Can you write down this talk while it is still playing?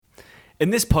In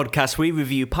this podcast, we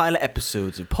review pilot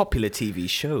episodes of popular TV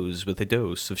shows with a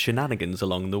dose of shenanigans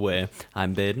along the way.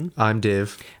 I'm Baden. I'm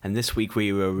Dave. And this week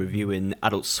we were reviewing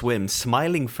Adult Swim's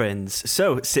Smiling Friends.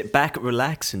 So sit back,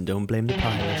 relax, and don't blame the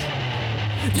pilot.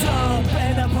 Don't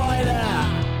blame the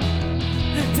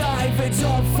pilot! Dive it's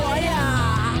on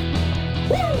fire!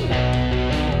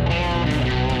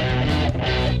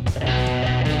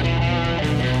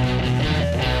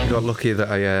 Woo! Got lucky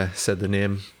that I said the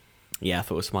name. Yeah, I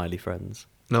thought it was Smiley Friends.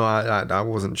 No, I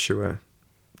wasn't sure.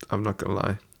 I'm not gonna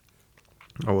lie.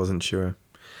 I wasn't sure.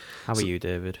 How are you,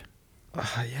 David?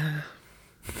 Yeah.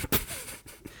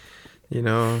 You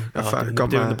know, Doing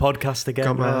the podcast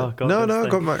again.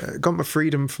 got my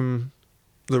freedom from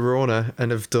the Rona and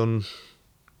have done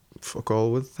fuck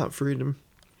all with that freedom.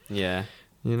 Yeah.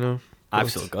 You know,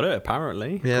 I've still got it,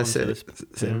 apparently. Yeah,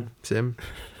 According same.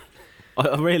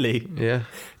 Oh, really? Yeah.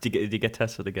 Did you get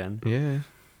tested again? Yeah.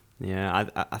 Yeah,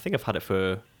 I think I've had it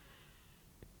for...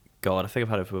 God, I think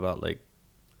I've had it for about, like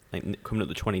coming up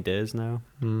to 20 days now,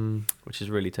 which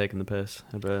is really taking the piss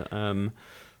a bit.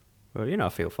 But, you know, I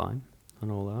feel fine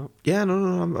and all that. Yeah,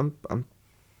 no,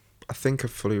 I think I've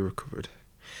fully recovered.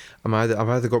 I've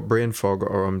either got brain fog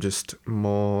or I'm just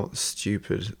more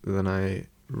stupid than I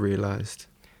realised.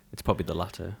 It's probably the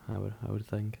latter, I would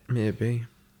think. Maybe.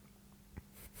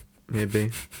 You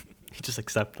just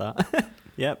accept that.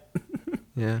 Yep.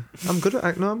 Yeah, I'm good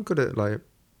at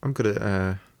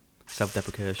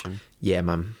Self-deprecation. Yeah,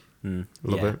 man.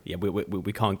 Love it. Yeah,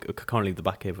 we can't leave the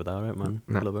back cave without it, man.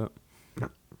 No. Love it. No.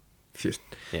 If you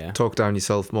Yeah. talk down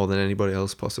yourself more than anybody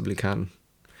else possibly can.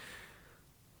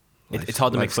 It's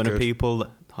hard to make life's fun of good. people.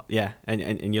 Yeah,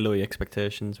 and you lower your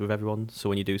expectations with everyone. So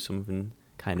when you do something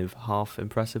kind of half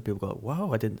impressive, people go,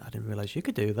 "Wow, I didn't realise you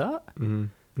could do that." Mm-hmm.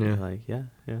 Yeah. You're like, yeah.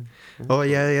 Oh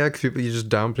yeah. Because people, you just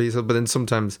downplay yourself, but then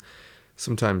sometimes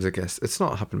I guess it's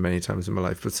not happened many times in my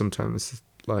life, but sometimes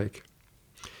like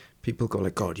people go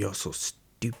like, "God, you're so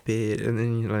stupid," and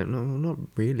then you're like, "No, not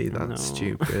really that No.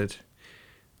 stupid."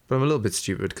 But I'm a little bit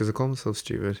stupid because I call myself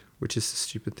stupid, which is a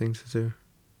stupid thing to do.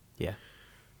 Yeah.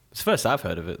 It's the first I've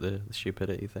heard of it, the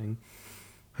stupidity thing.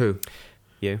 Who?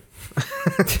 You.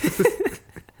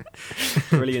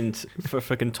 Brilliant for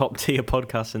fucking top tier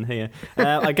podcasts in here.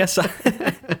 I guess I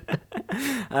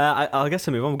guess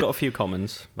I move on. We've got a few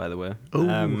comments, by the way.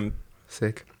 Ooh.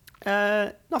 Sick.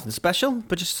 Nothing special,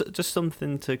 but just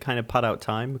something to kind of pad out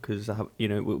time because I have,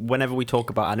 whenever we talk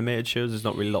about animated shows, there's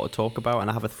not really a lot to talk about, and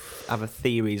I have a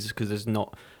theories because there's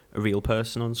not a real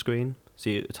person on screen, so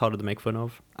it's harder to make fun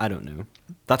of. I don't know.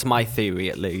 That's my theory,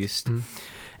 at least.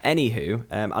 Anywho,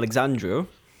 Alexandro.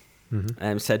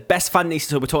 Said best fantasy.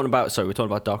 So we're talking about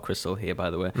Dark Crystal here, by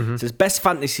the way. Says best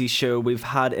fantasy show we've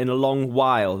had in a long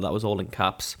while. That was all in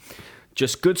caps.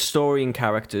 Just good story and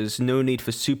characters. No need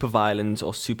for super violence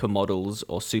or super models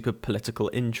or super political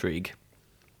intrigue.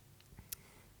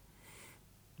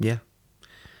 Yeah.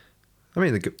 I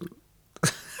mean,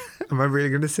 am I really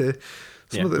going to say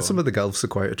some of the Gelfs are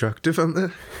quite attractive, aren't they?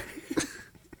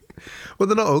 Well,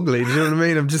 they're not ugly. Do you know what I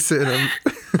mean? I'm just sitting.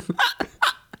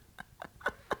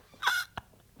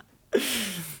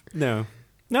 No,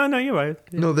 you're right.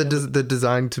 Yeah, No, they're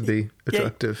designed to be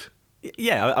attractive.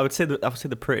 Yeah, I would say they're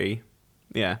pretty.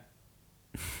 Yeah.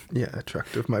 Yeah,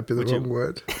 attractive might be the wrong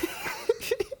word.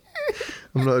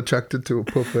 I'm not attracted to a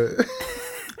puppet.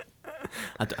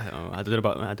 I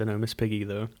don't know Miss Piggy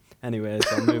though. Anyways,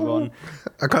 I'll move on.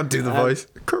 I can't do the voice.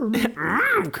 Kirby.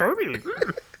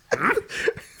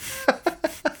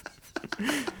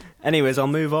 Anyways, I'll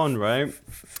move on, right?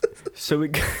 So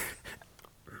we.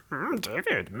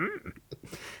 David.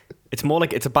 It's more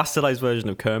like it's a bastardized version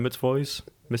of Kermit's voice,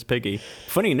 Miss Piggy.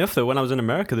 Funny enough, though, when I was in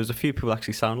America, there's a few people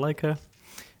actually sound like her.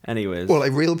 Anyways. Well,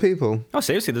 like real people. Oh,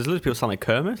 seriously, there's loads of people sound like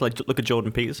Kermit. Like, look at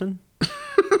Jordan Peterson.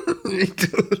 He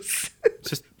does.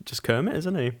 It's just Kermit,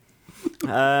 isn't he?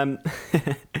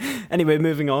 Anyway,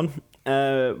 moving on.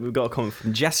 We've got a comment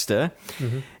from Jester.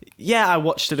 Yeah, I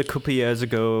watched it a couple of years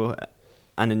ago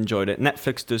and enjoyed it.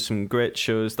 Netflix does some great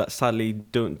shows that sadly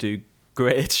don't do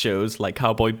great shows like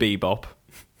Cowboy Bebop.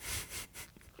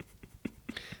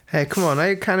 Hey, come on!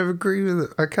 I kind of agree with it.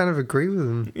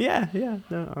 Him. Yeah.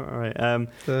 No, all right.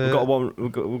 We've got one.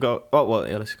 We've got. Oh well,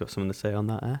 yeah. Let's got something to say on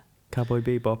that. Cowboy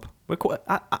Bebop.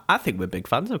 I think we're big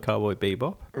fans of Cowboy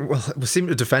Bebop. Well, we seem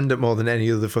to defend it more than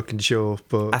any other fucking show,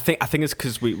 but I think it's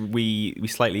because we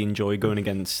slightly enjoy going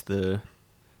against the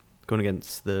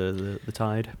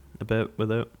tide a bit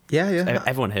with it. Yeah.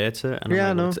 Everyone hates it. And Yeah, like,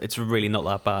 I know. It's really not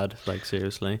that bad. Like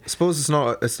seriously. I suppose it's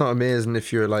not amazing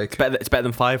if you're like. It's better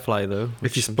than Firefly though.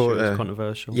 If you're I'm sure supposed is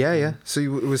controversial. Yeah. So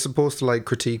we're supposed to like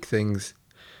critique things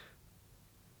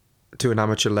to an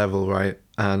amateur level, right?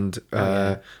 And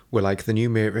we're like the new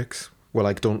Matrix. We're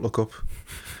like Don't Look Up.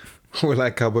 We're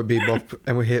like Cowboy Bebop,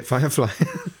 and we hate Firefly.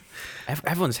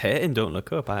 Everyone's hating Don't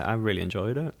Look Up. I really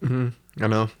enjoyed it. I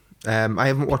know. I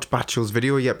haven't watched Bachelor's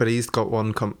video yet, but he's got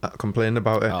one complaining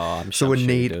about it. Oh, I'm so sure we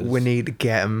he does. need to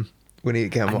get him. We need to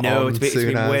get him I know, on it's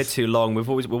soon been way as. too long. We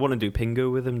want to do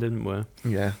Pingu with him, didn't we?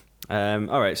 Yeah.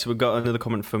 All right, so we've got another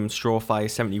comment from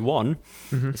Strawfire71.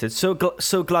 It said,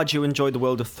 so glad you enjoyed the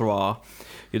world of Thra.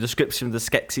 Your description of the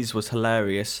Skeksis was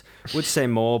hilarious. Would say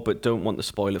more, but don't want to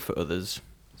spoil it for others.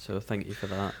 So thank you for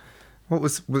that.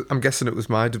 I'm guessing it was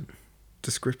my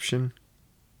description.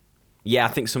 Yeah, I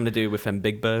think something to do with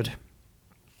Big Bird.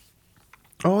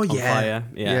 Oh, On yeah. fire.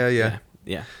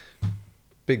 Yeah.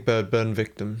 Big Bird burn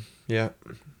victim. Yeah.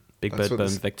 Big That's Bird what burn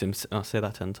this- victims. I'll say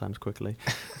that 10 times quickly.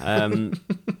 Sounds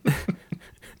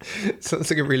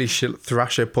like a really shit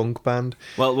thrasher punk band.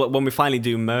 Well, when we finally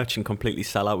do merch and completely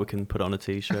sell out, we can put on a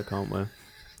T-shirt, can't we?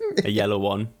 A yellow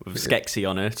one with Skeksy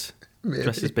on it.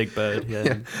 Dressed as Big Bird,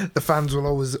 yeah. The fans will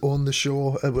always own the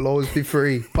show. It will always be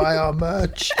free. Buy our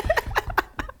merch.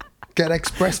 Get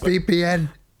ExpressVPN.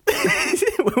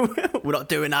 We're not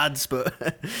doing ads, but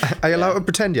Are you allowed to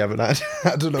pretend you haven't had?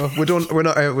 I don't know. We're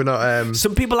not.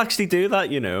 some people actually do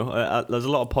that. You know, there's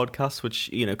a lot of podcasts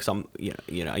which because I'm you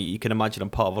can imagine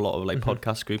I'm part of a lot of like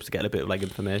podcast groups to get a bit of like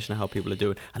information on how people are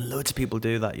doing, and loads of people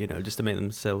do that. Just to make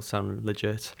themselves sound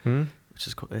legit, which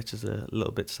is a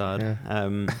little bit sad.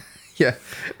 Yeah. Yeah.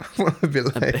 A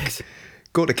bit like,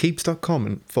 go to keeps.com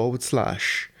and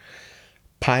 /pilot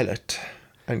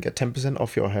and get 10%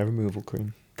 off your hair removal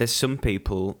cream. There's some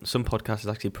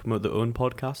podcasters actually promote their own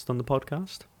podcast on the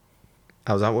podcast.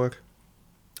 How's that work?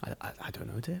 I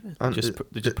don't know, David. And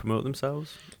They just promote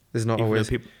themselves. There's not Even though always.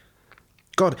 people.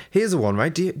 God, here's the one,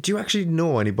 right? Do you actually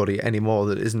know anybody anymore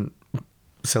that isn't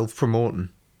self-promoting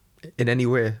in any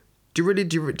way? Do you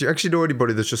actually know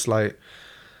anybody that's just like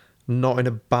not in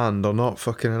a band or not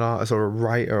fucking an artist or a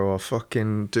writer or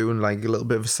fucking doing like a little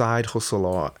bit of a side hustle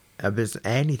or a business,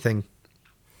 anything?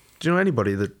 Do you know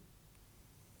anybody that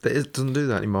doesn't do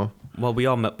that anymore? Well, we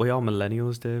are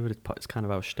millennials, David. It's kind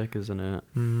of our shtick, isn't it?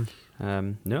 No,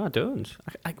 I don't.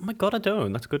 My God, I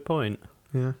don't. That's a good point.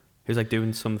 Yeah. He was like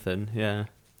doing something. Yeah.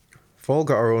 We've all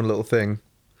got our own little thing.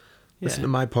 Yeah. Listen to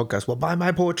my podcast. Well, buy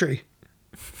my poetry.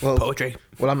 Well, Poetry.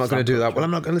 Well, I'm not going to do that. Poetry. Well,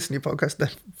 I'm not going to listen to your podcast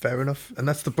then. Fair enough. And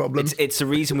that's the problem. It's the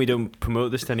reason we don't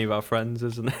promote this to any of our friends,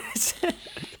 isn't it?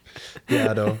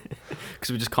 Yeah, I know.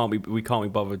 Because we can't be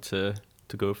bothered to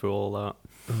go through all that.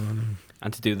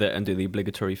 And to do the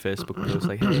obligatory Facebook post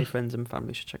like, hey, friends and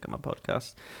family should check out my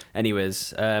podcast.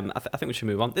 Anyways, I think we should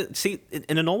move on. See,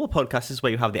 in a normal podcast this is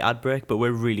where you have the ad break, but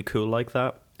we're really cool like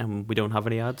that, and we don't have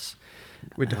any ads.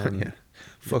 We don't, yeah.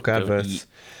 Fuck don't adverts. eat.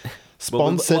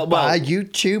 Sponsored by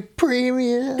YouTube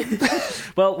Premium.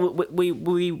 Well, we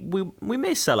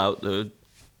may sell out though,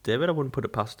 David. I wouldn't put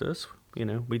it past us.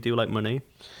 We do like money.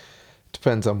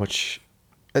 Depends how much.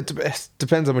 It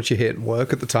depends how much you hate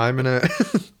work at the time,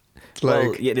 innit? Like,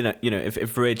 Well, yeah,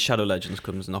 if Raid Shadow Legends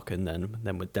comes knocking, then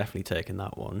we're definitely taking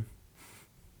that one.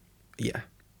 yeah.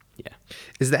 Yeah.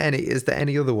 Is there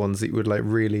any other ones that you would like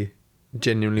really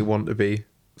genuinely want to be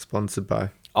sponsored by?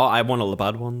 Oh, I want all the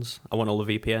bad ones. I want all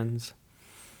the VPNs.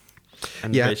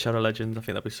 And Yeah. Raid Shadow Legends. I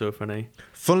think that'd be so funny.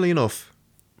 Funnily enough,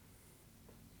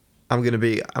 I'm gonna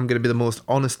be the most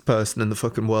honest person in the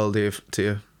fucking world here to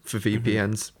you for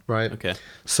VPNs, right? Okay.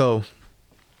 So,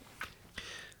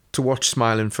 to watch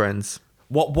Smiling Friends.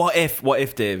 What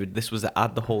if David, this was the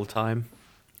ad the whole time,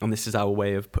 and this is our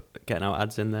way of getting our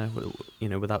ads in there,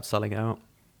 without selling out.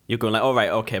 You're going like, all right,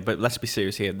 okay, but let's be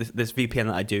serious here. This VPN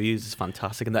that I do use is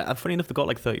fantastic, and funny enough, they got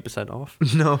like 30% off.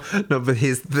 No, but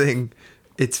here's the thing,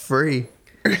 it's free.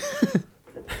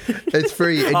 It's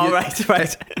free. And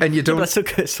right. And you don't. But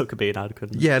that still could be an ad,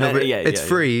 couldn't it? Yeah, no, but yeah, it's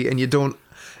free, and you don't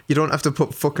have to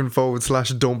put fucking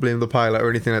 / don't blame the pilot or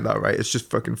anything like that, right? It's just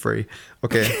fucking free.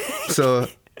 Okay, so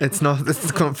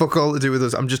it's got fuck all to do with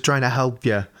us. I'm just trying to help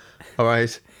you. All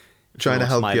right, trying to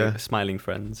help you. Smiling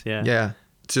Friends, yeah. Yeah,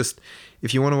 just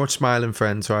if you want to watch Smiling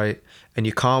Friends, right, and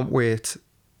you can't wait,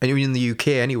 and you're in the UK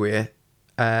anyway,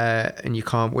 and you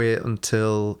can't wait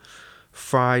until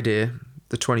Friday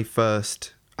the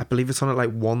 21st. I believe it's on at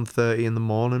like 1:30 in the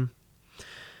morning.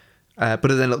 But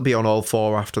then it'll be on all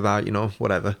 4 after that,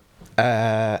 whatever.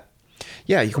 Yeah,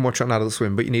 you can watch it on Adult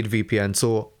Swim, but you need a VPN.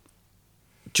 So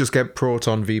just get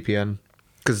Proton VPN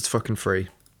because it's fucking free,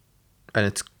 and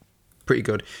it's pretty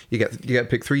good. You get to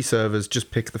pick 3 servers. Just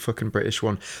pick the fucking British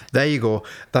one. There you go.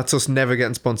 That's us never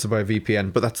getting sponsored by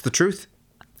VPN, but that's the truth.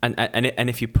 And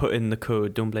if you put in the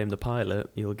code "Don't blame the pilot,"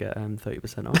 you'll get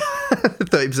 30% off.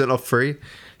 30% off free.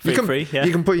 Free, yeah.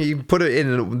 You can put it in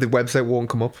and the website won't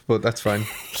come up, but that's fine.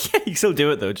 Yeah, you can still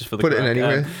do it though, just for the Put it in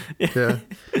crack. anyway.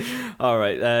 Yeah. All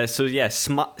right. So yeah,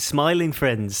 Smiling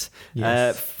Friends.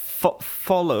 Yes.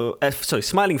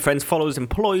 Smiling Friends follows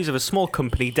employees of a small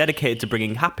company dedicated to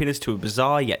bringing happiness to a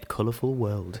bizarre yet colourful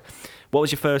world. What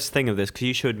was your first thing of this? Because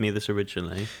you showed me this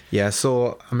originally. Yeah,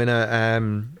 so I'm in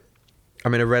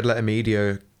a Red Letter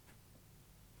Media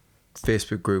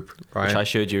Facebook group, right? Which I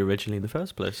showed you originally in the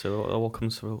first place, so it all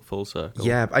comes full circle.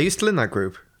 Yeah, are you still in that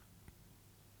group?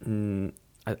 I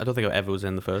don't think I ever was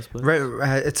in the first place.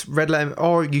 It's Red Letter,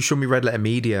 or you showed me Red Letter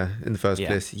Media in the first Yeah.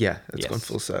 place. Yeah, it's gone Yes.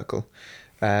 full circle.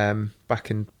 Back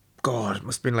in, God, it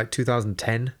must have been like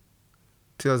 2010,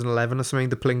 2011 or something,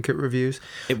 the Plinkett reviews.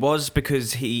 It was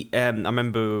because I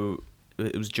remember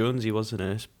it was Jonesy, wasn't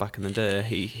it? Back in the day,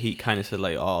 he kind of said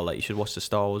like, "Oh, like you should watch the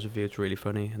Star Wars review. It's really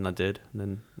funny," and I did.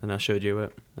 And then I showed you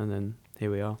it, and then here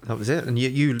we are. That was it. And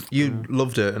you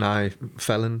loved it, and I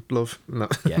fell in love. And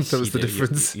that, Yes, that was you the do.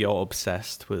 difference. You're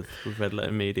obsessed with Red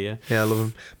Letter Media. Yeah, I love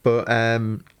them. But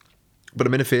I'm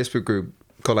in a Facebook group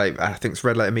called, like, I think it's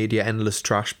Red Letter Media Endless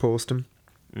Trash Posting.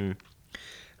 Mm.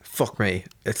 Fuck me,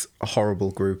 it's a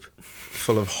horrible group,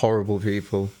 full of horrible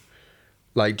people,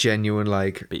 like genuine,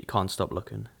 like But you can't stop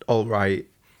looking. alt-right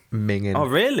minging. Oh,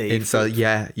 really?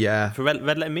 Yeah. For Red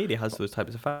Letter Media has those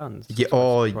types of fans. Yeah. That's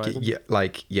Oh, surprising.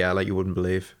 like you wouldn't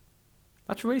believe.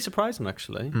 That's really surprising,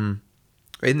 actually.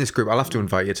 In this group, I'll have to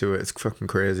invite you to it. It's fucking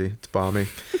crazy. It's balmy.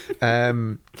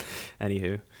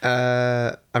 Anywho,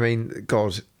 I mean,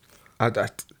 God,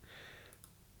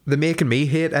 they're making me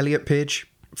hate Elliot Page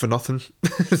for nothing.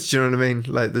 Do you know what I mean?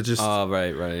 Like, they're just. oh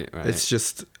right. It's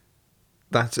just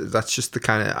that's just the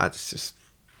kind of. It's just.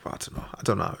 I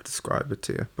don't know how to describe it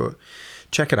to you, but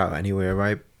check it out anyway,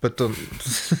 right? But don't,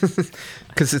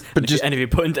 because it's but just and if you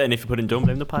put in "Don't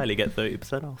blame the pilot," you get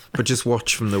 30% off. but just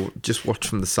watch from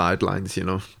the sidelines, you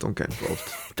know. Don't get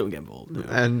involved. Don't get involved. No.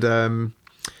 And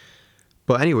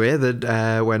but anyway,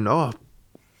 that when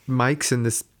Mike's in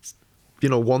this, you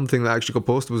know, one thing that actually got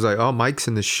posted was like, oh, Mike's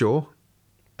in this show,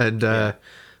 and I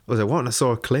was like, what? And I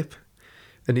saw a clip,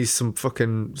 and he's some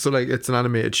fucking, so like it's an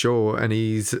animated show, and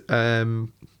he's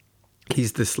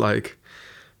this like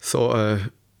sort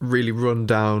of really run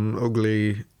down,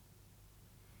 ugly,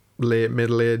 late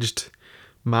middle-aged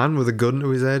man with a gun to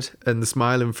his head, and the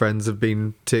Smiling Friends have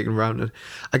been taken around. And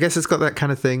I guess it's got that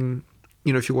kind of thing,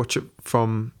 you know, if you watch it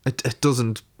from, it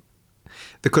doesn't,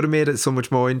 they could have made it so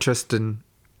much more interesting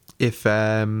if, you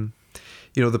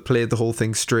know, they played the whole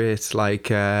thing straight like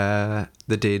they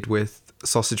did with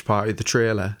Sausage Party, the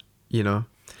trailer, you know.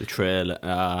 The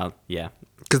trailer, yeah.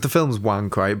 Because the film's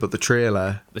wank, right? But the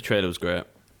trailer... The trailer was great.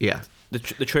 Yeah. The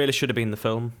trailer should have been the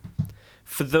film.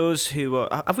 For those who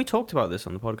are... Have we talked about this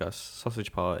on the podcast?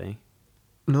 Sausage Party?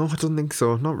 No, I don't think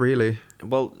so. Not really.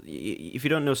 Well, if you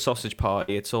don't know Sausage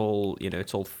Party, it's all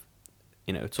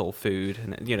food,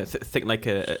 and you know,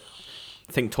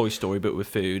 think Toy Story but with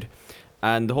food,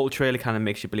 and the whole trailer kind of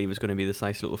makes you believe it's going to be this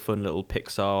nice little fun little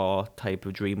Pixar type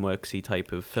of DreamWorksy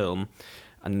type of film,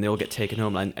 and they all get taken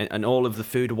home, and all of the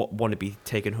food want to be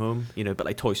taken home, you know, but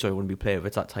like Toy Story wouldn't be played with.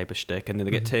 It's that type of shtick, and then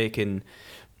they get taken.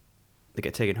 They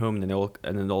get taken home, and then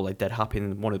they're all like dead happy,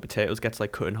 and one of the potatoes gets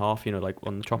like cut in half, you know, like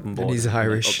on the chopping board. And he's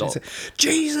Irish. then- He's like,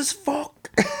 Jesus fuck!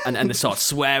 and they start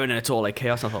swearing, and it's all like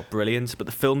chaos. And I thought brilliant, but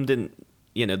the film didn't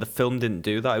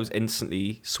do that. It was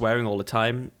instantly swearing all the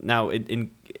time. Now, they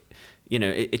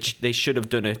should have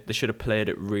done it. They should have played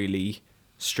it really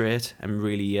straight and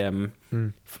really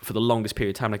for the longest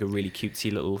period of time, like a really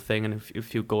cutesy little thing and a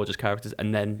few gorgeous characters.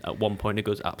 And then at one point, it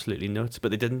goes absolutely nuts.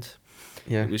 But they didn't.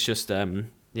 Yeah. It was just so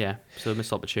a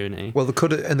missed opportunity. Well, they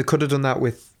could have done that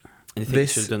with And I think they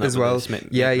this should have done that as with well. this,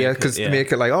 Because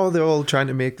make it like, oh, they're all trying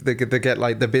to make, they get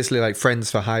like, they're basically like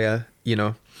friends for hire, you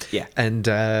know. Yeah. And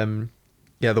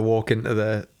they walk into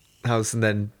the house, and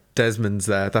then Desmond's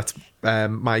there. That's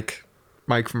Mike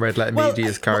from Red Letter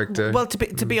Media's character. Well,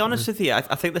 to be honest with you, I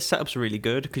think the setup's really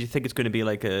good because you think it's going to be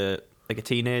like a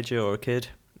teenager or a kid.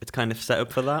 It's kind of set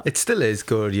up for that. It still is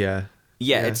good, yeah.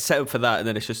 Yeah, it's set up for that, and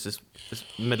then it's just this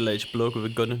middle-aged bloke with a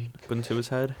gun to his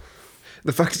head.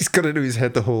 The fact he's got into his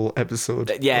head the whole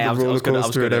episode. Yeah, I the was going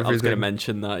roller to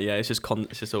mention that. Yeah, it's just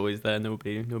always there.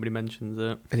 Nobody mentions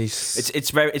it. And he's It's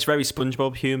very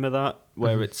SpongeBob humor, that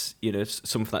where it's, you know, it's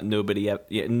something that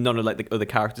none of like the other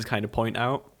characters kind of point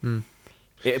out.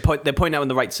 They point out in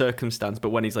the right circumstance, but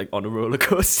when he's like on a roller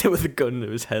coaster with a gun to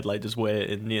his head, like just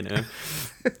waiting, you know,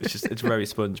 it's very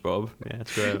SpongeBob. Yeah,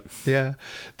 it's great. yeah.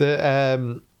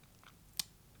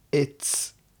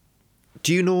 It's.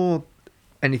 Do you know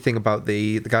anything about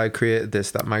the guy who created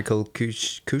this, that Michael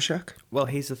Cusack? Well,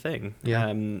 here's the thing.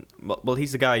 Yeah. Well,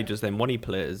 he's the guy who does them Money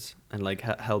Players and like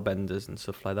Hellbenders and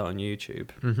stuff like that on YouTube.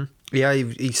 Mm-hmm. Yeah,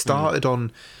 he started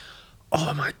on.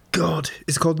 Oh my God!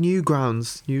 It's called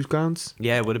Newgrounds. Newgrounds.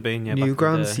 Yeah, it would have been. Yeah, back in the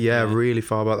Newgrounds. day, Yeah, really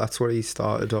far back. That's what he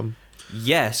started on.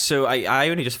 Yeah, so I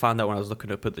only just found out when I was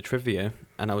looking up at the trivia,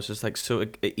 and I was just like, so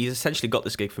he's essentially got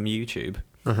this gig from YouTube.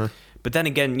 Uh-huh. But then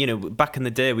again, you know, back in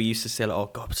the day, we used to say, like, oh,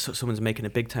 God, someone's making a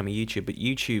big time of YouTube. But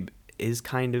YouTube is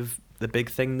kind of the big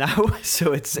thing now.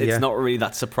 So it's not really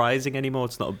that surprising anymore.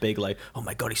 It's not a big, like, oh,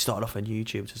 my God, he started off on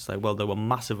YouTube. It's just like, well, they were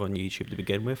massive on YouTube to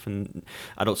begin with, and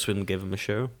Adult Swim gave him a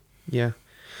show. Yeah.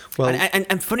 Well,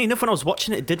 and funny enough, when I was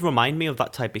watching it, it did remind me of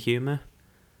that type of humour.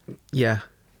 yeah.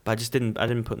 But I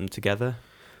didn't put them together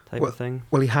type of thing.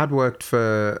 Well, he had worked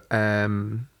for.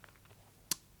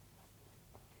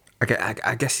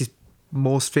 I guess his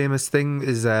most famous thing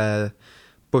is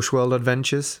Bushworld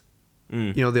Adventures.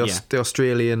 You know, the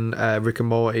Australian Rick and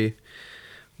Morty,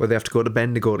 where they have to go to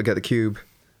Bendigo to get the cube.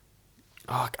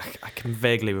 Oh, I can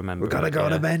vaguely remember. We gotta go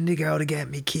to Bendigo to get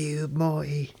me cube,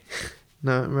 Morty.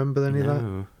 No, remember any of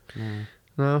that?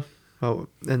 No. Oh,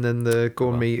 and then they go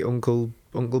and meet Uncle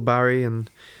Barry and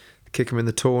kick him in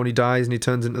the toe and he dies and he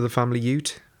turns into the family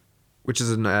ute, which is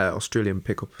an Australian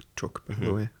pickup truck, by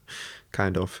the way.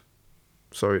 Kind of.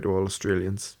 Sorry to all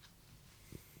Australians.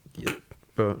 Yeah,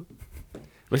 but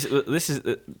this is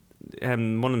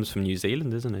one of them's from New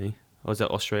Zealand, isn't he? Or is it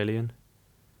Australian?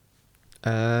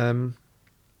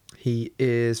 he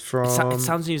is from. It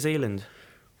sounds New Zealand.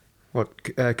 What?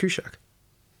 Cusack.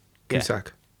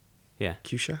 Cusack. Yeah.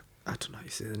 Cusack. I don't know how you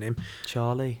say the name.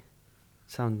 Charlie.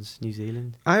 Sounds New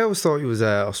Zealand. I always thought he was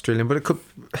Australian, but it could.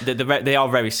 They are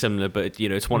very similar, but you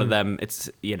know, it's one of them. It's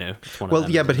it's one of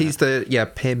them. Yeah, but he's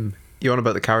Pym. You're on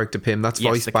about the character Pym. That's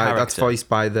voiced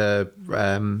by the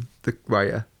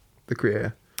writer, the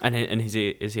creator. And is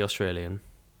he Australian?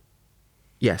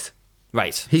 Yes.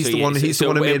 Right. He's the one who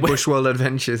made Bushworld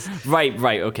Adventures.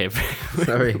 Right, okay.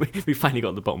 Sorry. we finally got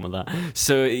to the bottom of that.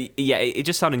 So, yeah, it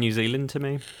just sounded New Zealand to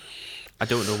me. I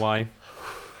don't know why.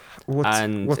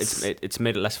 It's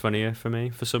made it less funnier for me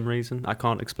for some reason. I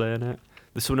can't explain it.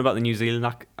 There's something about the New Zealand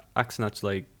accent that's,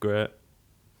 like, great.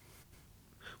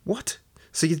 What?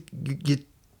 So you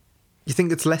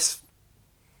think it's less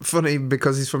funny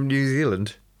because he's from New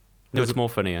Zealand? No, it's more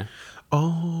funnier.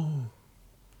 Oh,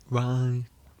 right.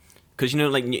 Because, you know,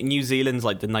 like, New Zealand's,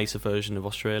 like, the nicer version of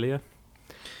Australia.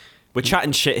 We're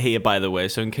chatting shit here, by the way,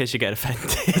 so in case you get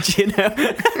offended, you know.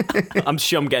 I'm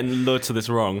sure I'm getting loads of this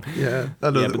wrong. Yeah, I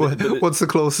know. Yeah, what's the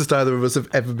closest either of us have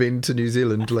ever been to New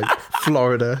Zealand? Like,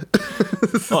 Florida.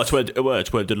 Oh, it's where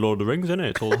the Lord of the Rings, isn't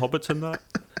it? It's all the hobbits and that.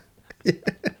 Yeah.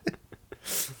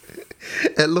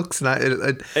 It looks nice.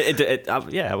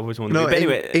 I always wanted to. But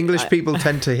anyway, English people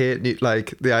tend to hate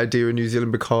like the idea of New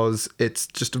Zealand because it's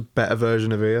just a better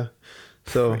version of here.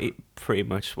 So pretty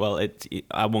much. Well,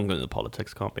 I won't go into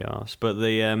politics. Can't be arsed. But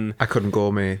the I couldn't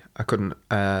go, mate. I couldn't.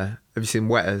 Have you seen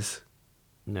Wetters?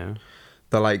 No.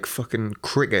 They're like fucking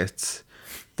crickets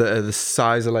that are the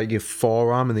size of like your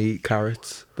forearm, and they eat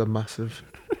carrots. They're massive.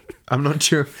 I'm not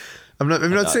sure. I've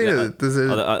not seen it.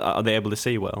 Are they able to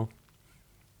see well?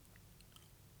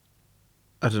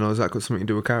 I don't know. Has that got something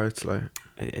to do with carrots? Like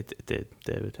it did,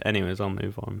 David. Anyways, I'll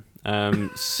move on.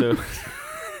 So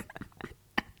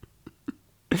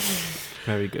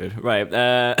very good. Right.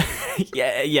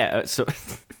 Yeah. So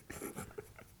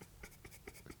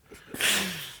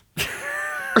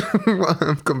well,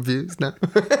 I'm confused now.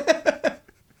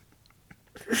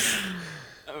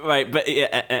 Right, but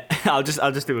yeah, I'll just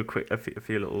do a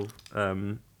few little.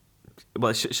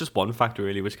 Well, it's just one factor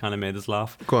really, which kind of made us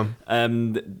laugh. Go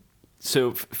on.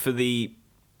 So for the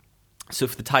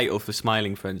title for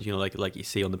Smiling Friends, you know, like you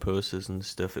see on the posters and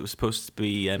stuff, it was supposed to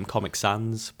be Comic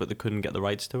Sans, but they couldn't get the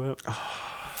rights to it.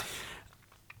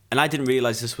 And I didn't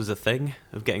realise this was a thing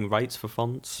of getting rights for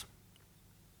fonts.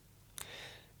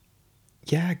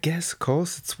 Yeah, I guess, of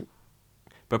course.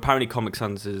 But apparently Comic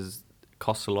Sans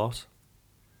costs a lot.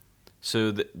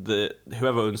 So the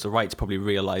whoever owns the rights probably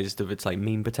realised of its like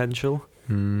meme potential.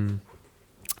 And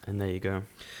there you go.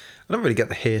 I don't really get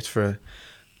the hate for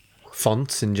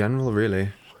fonts in general,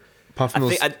 really. Apart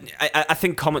from I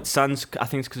think Comic Sans, I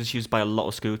think it's because it's used by a lot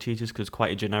of school teachers because it's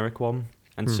quite a generic one.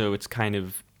 And so it's kind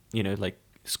of, you know, like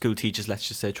school teachers, let's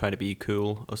just say, try to be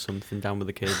cool or something down with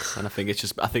the kids. And I think it's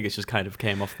just kind of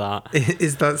came off that.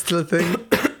 Is that still a thing?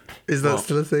 Is that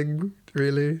still a thing,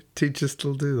 really? Teachers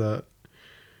still do that?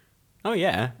 Oh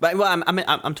yeah, but well,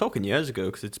 I'm talking years ago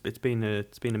because it's been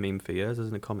a meme for years,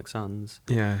 isn't it? Comic Sans.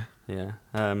 Yeah. Yeah.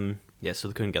 So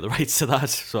they couldn't get the rights to that.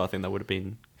 So I think that would have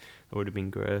been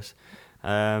great.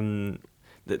 There's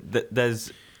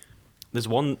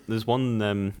one there's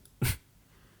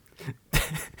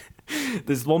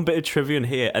one bit of trivia in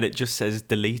here, and it just says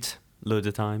delete loads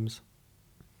of times,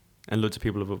 and loads of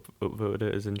people have upvoted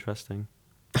it as interesting.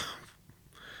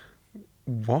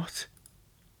 What?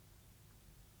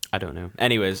 I don't know.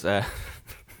 Anyways,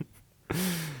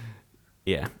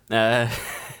 yeah. I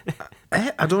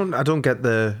don't get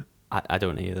the. I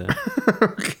don't either.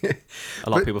 Okay. A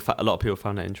lot of people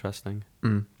found it interesting.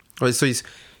 Right, so he's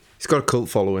got a cult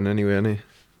following anyway, hasn't he?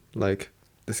 Like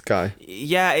this guy.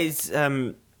 Yeah, it's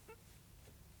I'm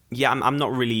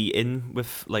not really in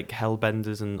with like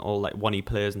Hellbenders and all like one-e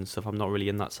players and stuff. I'm not really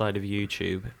in that side of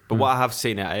YouTube. But what I have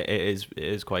seen, it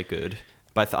is quite good.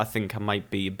 But I think I might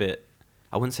be a bit.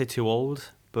 I wouldn't say too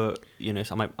old, but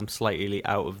I'm slightly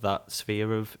out of that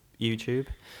sphere of YouTube.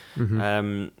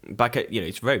 Back at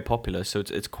it's very popular, so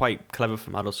it's quite clever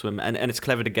from Adult Swim, and it's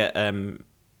clever to get Red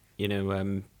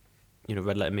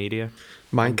Letter Media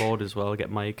on board as well. Get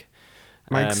Mike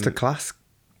Stoklaska.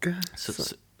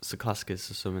 Stoklaskis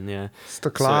or something, yeah.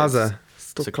 Stoklaza.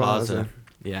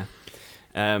 Yeah.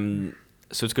 So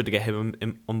it's good to get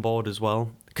him on board as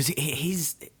well, because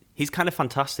he's kind of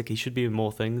fantastic. He should be in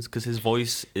more things because his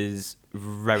voice is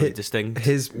very distinct.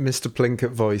 His Mr.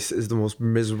 Plinkett voice is the most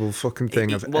miserable fucking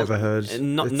thing I've ever heard.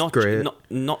 It's great.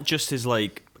 Not just his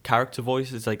like character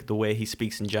voice, it's like the way he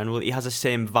speaks in general. He has the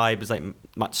same vibe as like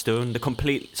Matt Stone.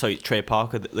 Trey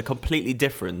Parker. They're completely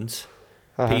different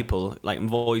people, like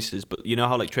voices, but you know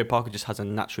how like Trey Parker just has a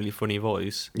naturally funny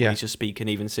voice. Yeah, he's just speaking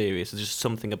even serious. There's just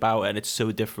something about it, and it's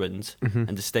so different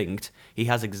and distinct. He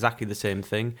has exactly the same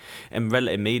thing. In Red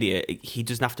Letter Media, he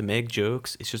doesn't have to make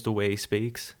jokes. It's just the way he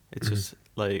speaks. It's just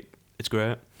like it's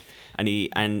great.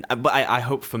 But I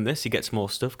hope from this he gets more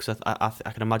stuff, because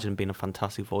I can imagine him being a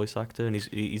fantastic voice actor, and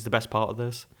he's the best part of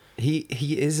this. He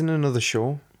is in another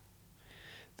show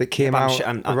that came out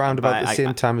around about the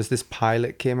same time as this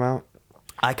pilot came out.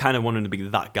 I kind of want him to be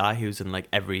that guy who's in like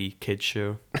every kids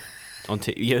show on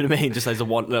TV. You know what I mean? Just as a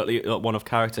one-off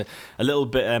character. A little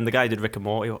bit. The guy who did Rick and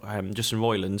Morty, Justin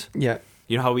Roiland. Yeah.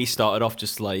 You know how he started off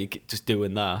just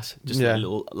doing that,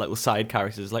 little side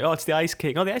characters, like, oh, it's the Ice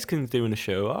King. Oh, the Ice King's doing a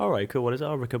show. All right, cool. What is it?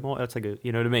 Oh, Rick and Morty. That's like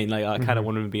you know what I mean? Like I kind of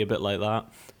want him to be a bit like that,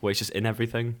 where he's just in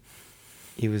everything.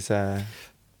 He was. It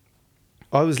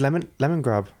was Lemon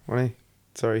Grab, wasn't he?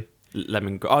 Sorry.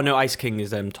 Oh no, Ice King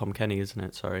is Tom Kenny, isn't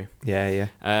it? Sorry. Yeah.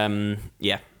 Yeah,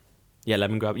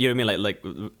 Lemon Grab. You know what I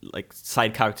mean? Like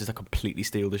side characters that completely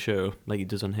steal the show, like he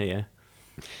does on here.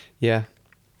 Yeah.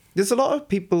 There's a lot of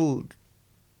people.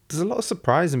 There's a lot of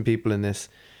surprising people in this.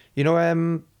 You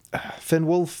know, Finn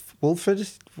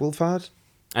Wolfhard.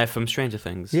 From Stranger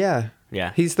Things. Yeah.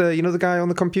 He's the guy on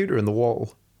the computer in the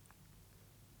wall.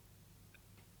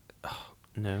 Oh,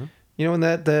 no. You know when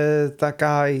that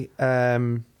guy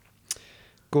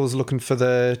goes looking for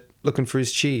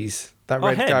his cheese. That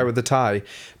red guy with the tie.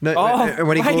 No, and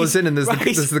when he goes in and there's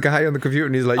the guy on the computer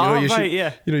and he's like,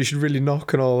 you should really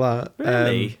knock and all that.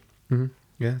 Really?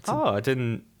 Yeah.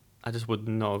 I just would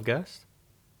not have guessed.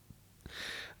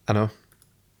 I know.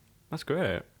 That's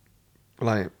great.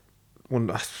 Like, I don't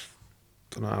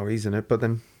know how he's in it, but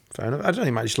then fair enough. I don't know,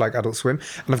 he might just like Adult Swim.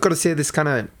 And I've got to say, this kind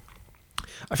of,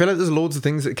 I feel like there's loads of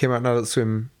things that came out in Adult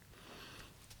Swim.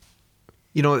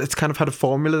 You know, it's kind of had a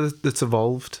formula that's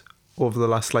evolved over the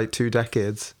last like 2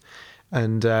 decades,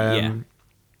 and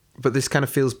but this kind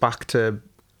of feels back to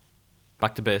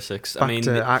basics.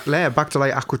 Back to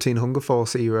like Aqua Teen Hunger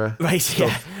Force era. Right.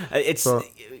 Stuff.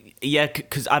 Yeah.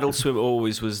 Because Adult Swim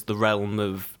always was the realm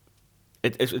of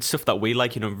it's stuff that we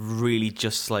like. You know, really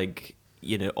just like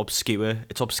obscure.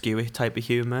 It's obscure type of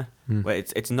humor where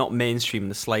it's not mainstream in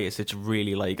the slightest. It's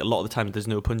really like a lot of the time there's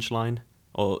no punchline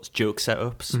or joke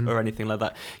setups or anything like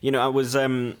that. You know, I was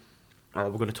we're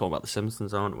going to talk about The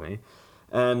Simpsons, aren't we?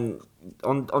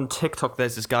 On TikTok,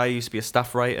 there's this guy who used to be a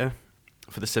staff writer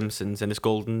for The Simpsons in his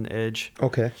golden age.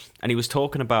 Okay. And he was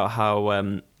talking about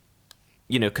how,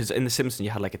 because in The Simpsons you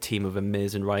had like a team of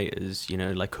amazing writers,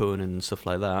 like Conan and stuff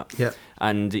like that. Yeah.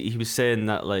 And he was saying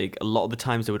that like a lot of the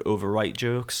times they would overwrite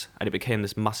jokes and it became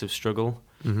this massive struggle.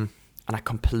 Mm-hmm. And I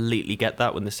completely get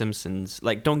that when The Simpsons,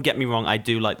 like, don't get me wrong, I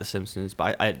do like The Simpsons,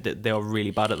 but they are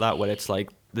really bad at that, where it's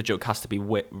like the joke has to be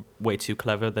way too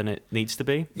clever than it needs to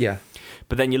be. Yeah.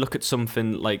 But then you look at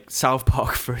something like South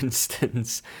Park, for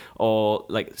instance, or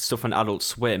like stuff on Adult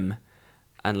Swim,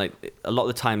 and like a lot of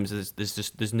the times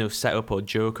there's no setup or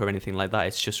joke or anything like that.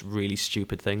 It's just really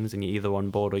stupid things, and you're either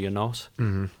on board or you're not,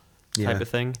 type of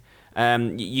thing.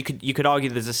 You could argue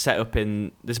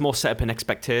there's more setup in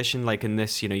expectation. Like in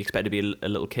this, you expect to be a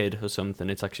little kid or something.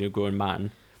 It's actually a grown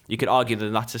man. you could argue that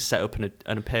that's a setup and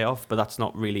a payoff, but that's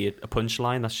not really a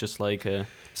punchline. That's just like a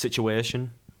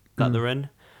situation that they're in.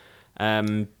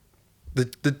 The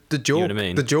joke, You know what I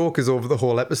mean? the joke is over the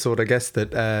whole episode, I guess,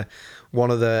 that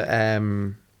one of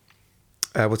the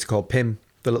what's he called, Pim,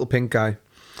 the little pink guy.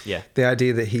 Yeah. The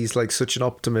idea that he's like such an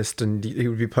optimist and he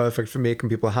would be perfect for making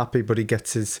people happy, but he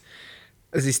gets his,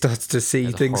 as he starts to see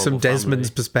Has a things from horrible Desmond's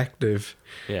family. perspective,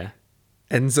 Yeah.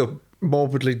 ends up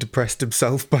morbidly depressed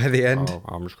himself by the end. Oh,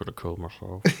 I'm just gonna kill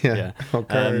myself. Yeah.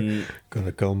 Okay. Um,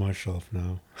 Gonna kill myself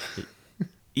now.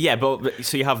 Yeah, but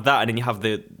so you have that, and then you have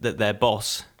their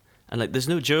boss, and like there's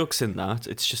no jokes in that.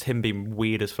 It's just him being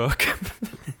weird as fuck.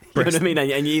 You know what I mean? And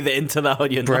you're either into that or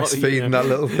you're not. Breastfeeding You know? that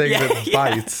little thing Yeah, that yeah.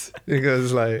 bites. He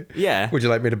goes like, Yeah. would you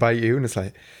like me to bite you? And it's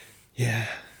like, yeah.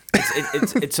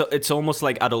 It's almost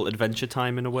like Adult Adventure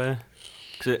Time in a way.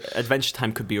 Because Adventure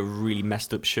Time could be a really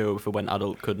messed up show if it went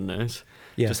adult, couldn't it?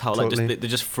 Yeah, just how totally. like they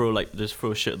just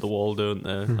throw shit at the wall, don't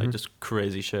they? Like just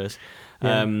crazy shit.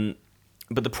 Yeah.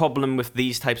 But the problem with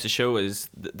these types of shows is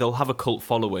they'll have a cult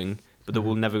following, but they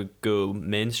will never go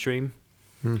mainstream.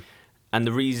 And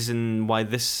the reason why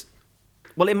this,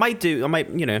 well, it might be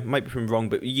proven wrong,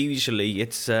 but usually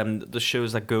it's the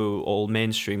shows that go all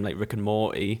mainstream, like Rick and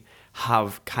Morty,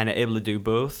 have kind of able to do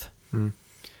both.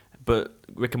 But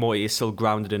Rick and Morty is still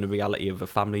grounded in the reality of a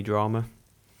family drama,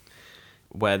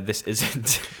 where this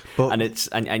isn't. But-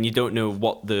 and you don't know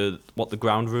what the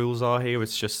ground rules are here.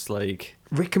 It's just like.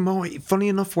 Rick and Morty, funny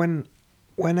enough, when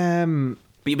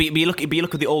But you look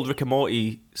at the old Rick and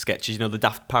Morty sketches, you know, the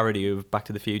daft parody of Back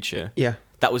to the Future. yeah.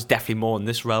 That was definitely more in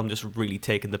this realm, just really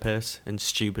taking the piss and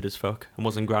stupid as fuck and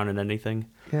wasn't grounded in anything.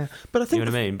 Yeah, but I think You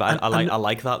know what I mean? But I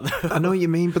like that though. I know what you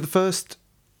mean, but the first.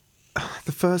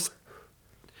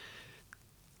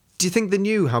 Do you think they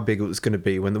knew how big it was going to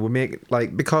be when they were making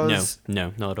because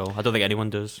No, not at all. I don't think anyone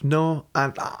does. No,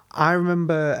 and I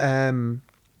remember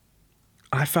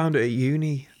I found it at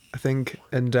uni, I think,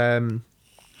 and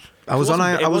I was on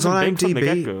From the IMDb.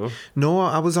 get-go. No,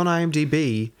 I was on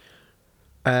IMDb,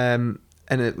 and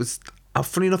it was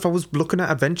funny enough. I was looking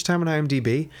at Adventure Time on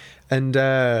IMDb, and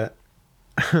at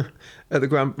the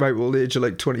grand right old age of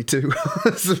like 22,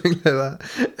 something like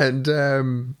that,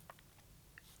 and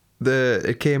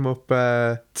it came up,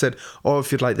 said, "Oh,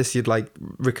 if you'd like this, you'd like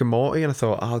Rick and Morty," and I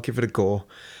thought, I'll give it a go,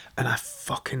 and I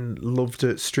fucking loved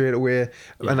it straight away,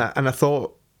 and I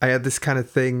thought I had this kind of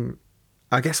thing.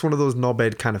 I guess one of those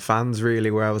knobhead kind of fans,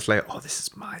 really, where I was like, "Oh, this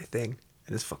is my thing,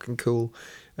 and it's fucking cool,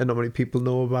 and not many people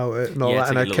know about it and all Yeah, that." it's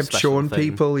And like I a kept little special showing thing.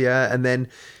 people, and then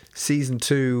season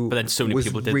 2 But then so many was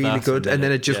people did really that, good, and and then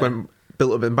then it- it just yeah. went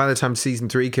built up. And by the time season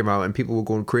 3 came out, and people were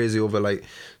going crazy over like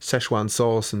Szechuan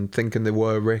sauce and thinking they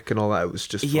were Rick and all that, it was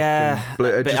just Yeah, fucking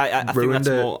it but just I think ruined that's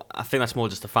it. more. I think that's more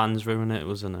just the fans ruin it,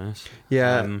 wasn't it?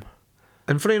 Yeah.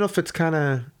 And funny enough, it's kind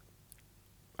of.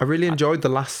 I really enjoyed the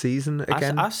last season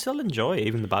again. I still enjoy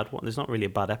even the bad one. There's not really a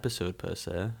bad episode per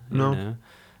se. You No.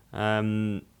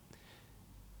 know?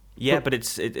 But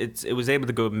it was able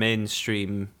to go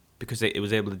mainstream because it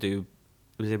was able to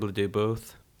do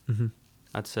both. Mm-hmm.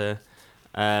 I'd say.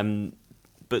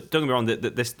 But don't get me wrong,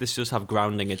 this does have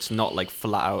grounding. It's not like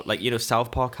flat out like, you know,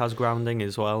 South Park has grounding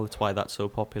as well. That's why that's so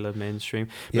popular mainstream.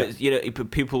 But you know,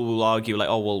 people will argue like,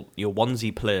 oh well, your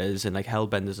onesie players and like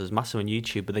Hellbenders is massive on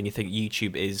YouTube, but then you think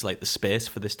YouTube is like the space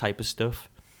for this type of stuff.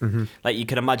 Mm-hmm. Like you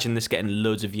can imagine this getting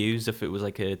loads of views if it was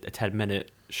like a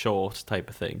 10-minute short type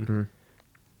of thing. Mm-hmm.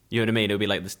 You know what I mean? It would be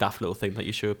like this daft little thing that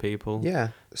you show people.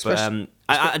 Yeah, But especially.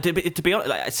 to be honest,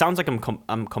 like, it sounds like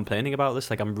I'm complaining about this.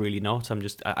 Like I'm really not.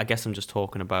 I guess I'm just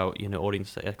talking about, you know,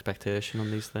 audience expectation on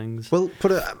these things. Well,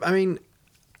 I mean,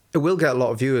 it will get a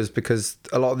lot of viewers because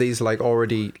a lot of these, like,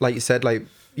 already, like you said, like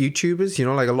YouTubers, you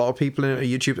know, like a lot of people in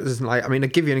YouTubers. And like, I mean, I'll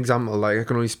give you an example. Like, I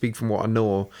can only speak from what I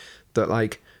know. That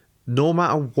like, no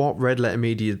matter what Red Letter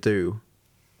Media do,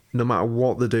 no matter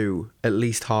what they do, at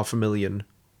least 500,000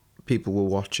 people will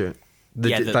watch it.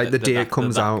 The day it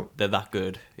comes out. They're that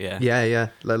good. Yeah. Yeah.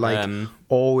 Like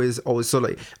always. So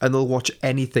like, and they'll watch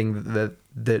anything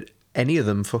that any of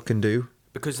them fucking do.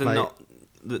 Because like,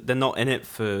 they're not in it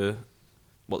for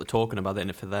what they're talking about. They're in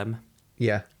it for them.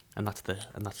 Yeah. And that's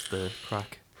the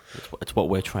crack. It's what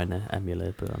we're trying to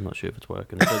emulate, but I'm not sure if it's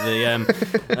working. But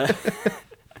the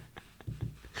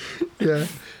Yeah.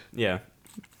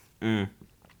 yeah.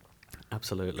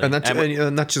 Absolutely. And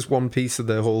that's just one piece of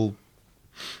the whole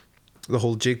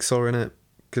jigsaw in it,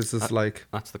 because there's like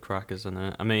that's the crack, isn't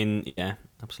it? I mean, yeah,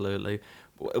 absolutely.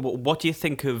 What do you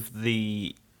think of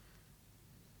the?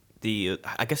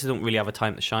 I guess they don't really have a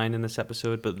time to shine in this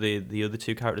episode, but the other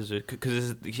two characters,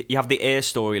 because you have the Air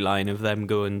storyline of them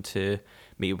going to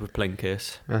meet up with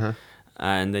Plinkett,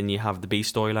 And then you have the B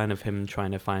storyline of him trying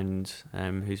to find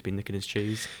who's been nicking his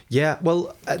cheese. Yeah,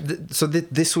 well,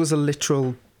 this was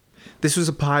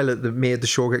a pilot that made the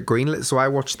show get greenlit. So I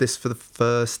watched this for the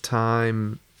first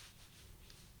time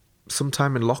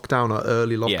sometime in lockdown or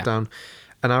early lockdown.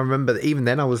 And I remember that even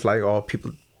then I was like, oh,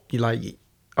 people, I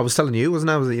was telling you, wasn't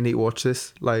I? You need to watch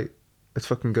this. Like, it's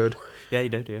fucking good. Yeah, you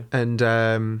did, yeah. And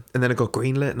then it got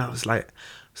greenlit and I was like,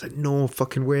 no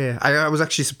fucking way. I was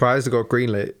actually surprised it got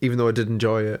greenlit, even though I did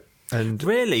enjoy it. And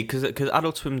really, because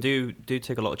Adult Swim do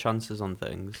take a lot of chances on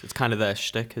things. It's kind of their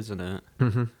shtick, isn't it?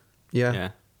 Mm-hmm. Yeah.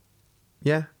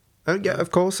 Yeah,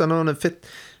 of course. I know, and it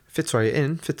fits right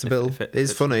in, fits the bill. It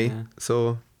is funny, yeah.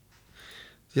 So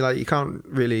you can't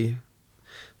really.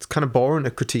 It's kind of boring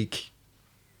to critique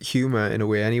humor in a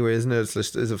way, anyway, isn't it? It's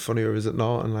just, is it funny or is it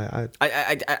not? And like,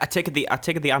 I take it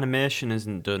the animation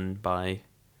isn't done by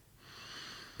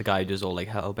the guy who does all like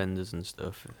Hellbenders and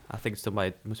stuff. I think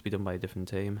must be done by a different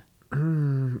team.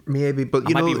 Maybe, but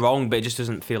I might be wrong, but it just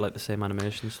doesn't feel like the same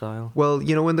animation style. Well,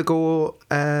 when they go,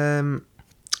 when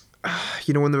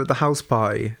they're at the house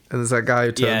party and there's that guy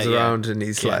who turns around and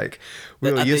he's like,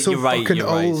 "Well, you're so fucking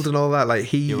old," and all that. Like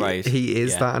he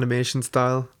is that animation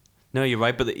style. No, you're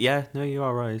right, but no, you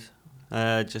are right.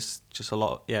 Just a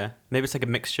lot. Yeah, maybe it's like a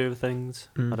mixture of things.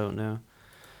 I don't know.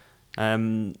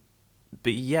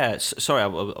 But yeah, sorry, I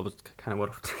was kind of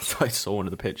what I saw one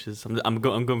of the pictures. I'm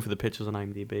going for the pictures on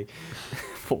IMDb.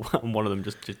 One of them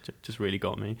just really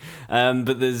got me.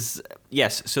 But there's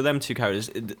so them two characters.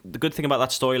 The good thing about that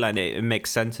storyline, it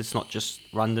makes sense. It's not just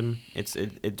random.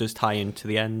 It does tie into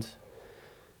the end,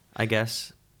 I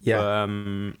guess. Yeah.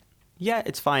 But,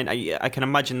 it's fine. I can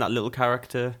imagine that little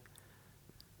character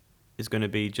is going to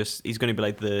be he's going to be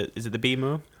like is it the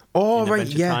BMO? Oh right,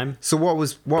 yeah. Time. So what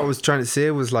I was trying to say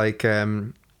was like,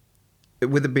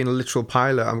 with it being a literal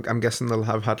pilot, I'm guessing they'll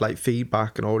have had like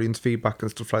feedback and audience feedback and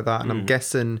stuff like that, and I'm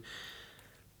guessing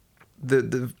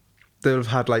they'll have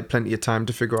had like plenty of time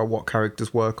to figure out what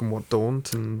characters work and what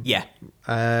don't,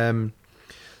 and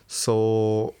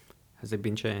so has it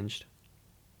been changed?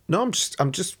 No, I'm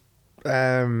just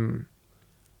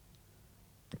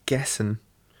guessing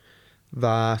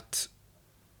that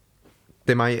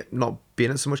they might not be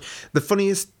in it so much. The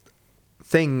funniest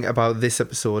thing about this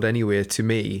episode, anyway, to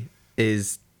me,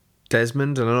 is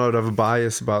Desmond, and I know I'd have a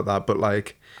bias about that, but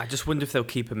like, I just wonder if they'll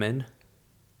keep him in,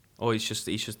 or he's just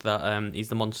that he's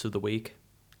the monster of the week.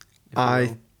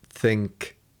 I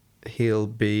think he'll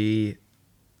be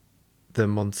the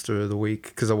monster of the week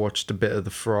because I watched a bit of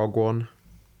the frog one.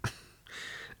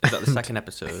 Is that the second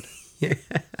episode? Yeah.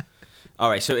 All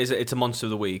right, so it's a monster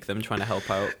of the week. Them trying to help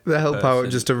out. They help out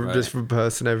just a different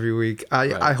person every week.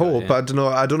 I hope, but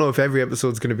I don't know if every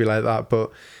episode's going to be like that. But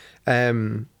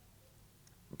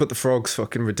the frog's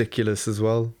fucking ridiculous as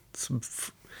well.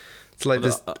 It's like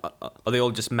this. Are they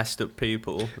all just messed up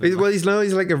people? He's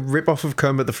like a rip off of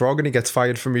Kermit the Frog, and he gets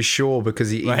fired from his show because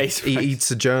he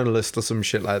eats a journalist or some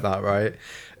shit like that, right?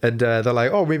 And they're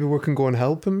like, oh, maybe we can go and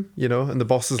help him, And the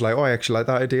boss is like, oh, I actually like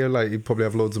that idea. Like, you probably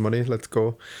have loads of money. Let's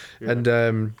go. Yeah. And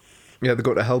they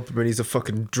go to help him, and he's a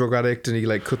fucking drug addict, and he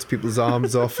like cuts people's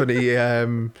arms off, and he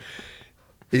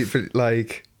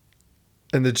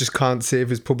and they just can't save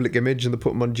his public image, and they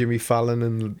put him on Jimmy Fallon,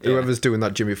 and whoever's doing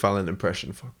that Jimmy Fallon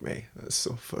impression, fuck me, that's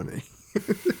so funny.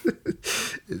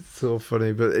 It's so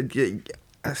funny, but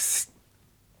it's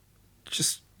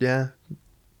just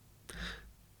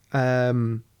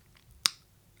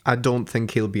I don't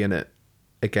think he'll be in it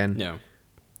again. No.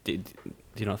 Do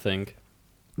you not think?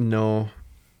 No.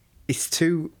 It's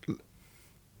too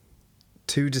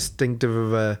distinctive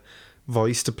of a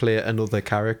voice to play another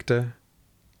character.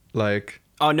 Like,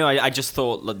 oh no, I just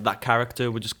thought that character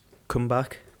would just come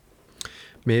back.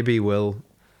 Maybe he will.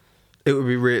 It would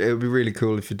be really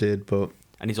cool if he did, but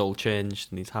and he's all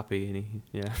changed and he's happy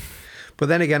and But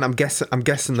then again, I'm guessing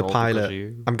the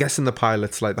pilot. I'm guessing the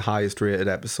pilot's like the highest rated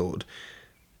episode.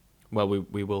 Well,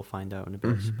 we will find out in a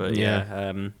bit, but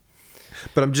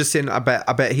But I'm just saying, I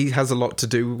bet he has a lot to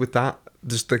do with that.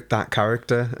 Just like that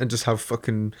character and just how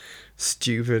fucking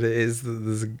stupid it is that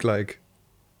there's like.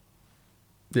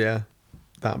 Yeah,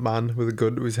 that man with a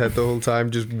gun to his head the whole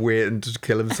time, just waiting to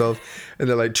kill himself, and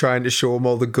they're like trying to show him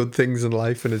all the good things in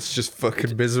life, and it's just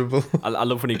fucking miserable. I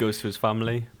love when he goes to his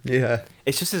family. Yeah,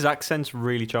 it's just his accent's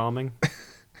really charming.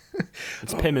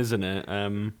 It's Pim, isn't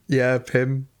it? Yeah,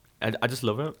 Pim. I just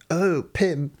love it. Oh,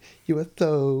 Pim, you are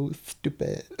so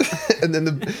stupid. And then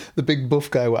the big buff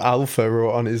guy with Alpha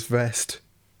wrote on his vest.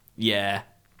 Yeah.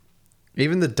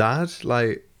 Even the dad,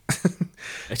 like.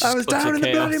 I was down in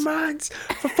the bloody mines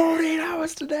for 14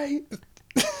 hours today.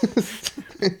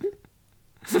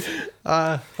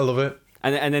 I love it.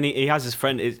 And then he has his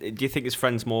friend. Do you think his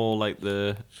friend's more like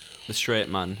the straight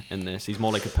man in this? He's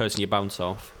more like a person you bounce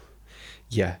off.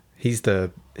 Yeah, he's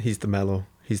the mellow.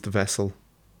 He's the vessel.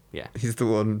 Yeah. He's the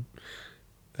one.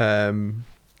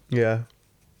 Yeah,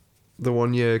 the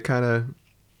one you kind of,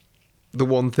 the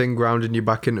one thing grounding you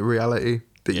back into reality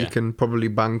that you can probably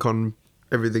bank on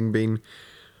everything being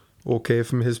okay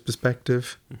from his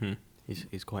perspective. Mm-hmm.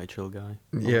 He's quite a chill guy.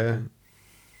 Yeah.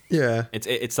 Yeah.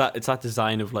 It's that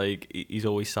design of like he's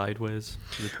always sideways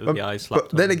with the eyes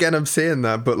slapped. But then on. again, I'm saying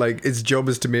that, but like his job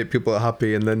is to make people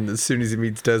happy, and then as soon as he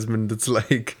meets Desmond, it's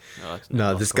like,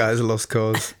 no, this guy's a lost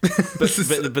cause. I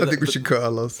think we should cut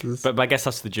our losses. But I guess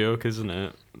that's the joke, isn't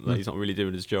it? Like, he's not really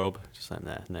doing his job. Just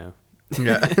like no.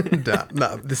 Yeah,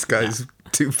 nah, this guy's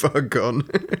too far gone.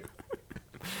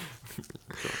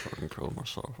 Fucking kill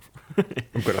myself.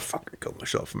 I'm gonna fucking kill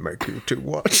myself and make you two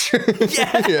watch.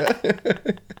 Yeah.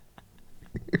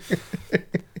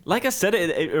 Like I said,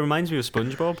 it reminds me of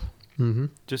SpongeBob. Mm-hmm.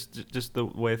 Just the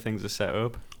way things are set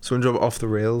up. SpongeBob off the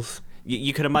rails.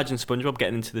 You could imagine SpongeBob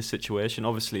getting into this situation.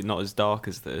 Obviously, not as dark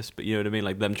as this, but you know what I mean.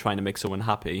 Like them trying to make someone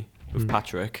happy with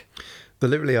Patrick. They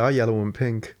literally are yellow and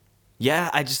pink.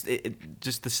 Yeah, just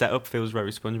the setup feels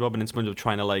very SpongeBob, and then SpongeBob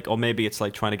trying to like, or maybe it's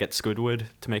like trying to get Squidward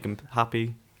to make him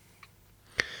happy.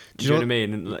 Do you know what I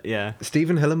mean? And, yeah.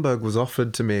 Steven Hillenburg was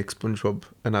offered to make SpongeBob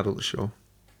an adult show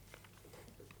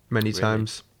many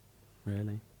times.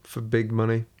 Really? For big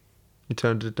money. He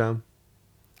turned it down.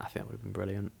 I think that would have been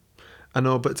brilliant. I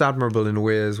know, but it's admirable in a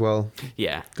way as well.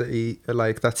 Yeah. That he,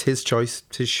 like, that's his choice,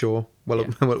 it's his show. Well,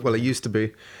 Yeah. well, it used to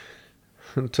be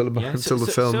until the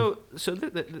film. So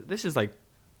this is like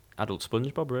adult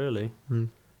SpongeBob, really, and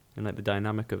like the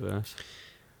dynamic of it.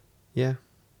 Yeah.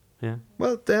 Yeah.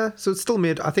 Well, yeah. So it's still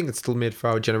made. I think it's still made for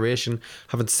our generation.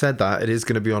 Having said that, it is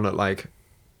going to be on at like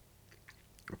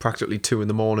practically 2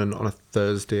 a.m. on a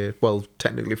Thursday. Well,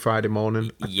 technically Friday morning.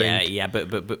 I think. Yeah.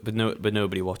 But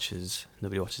nobody watches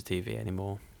TV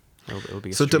anymore. It'll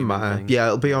be a So it doesn't streaming matter. thing. Yeah,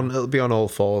 it'll be on all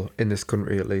 4 in this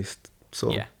country at least.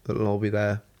 So Yeah. it'll all be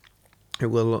there. It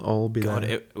will all be God,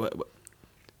 there.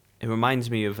 it reminds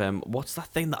me of what's that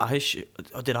thing that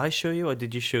did I show you or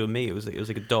did you show me? It was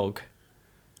like a dog.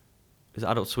 It was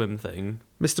an Adult Swim thing.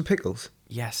 Mr. Pickles.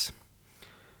 Yes.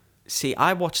 See,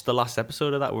 I watched the last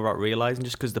episode of that without realising,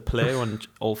 just because the play on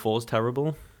all 4 is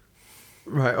terrible.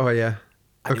 Right. Oh yeah.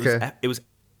 And Okay. It was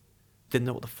didn't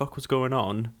know what the fuck was going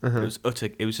on. Uh-huh.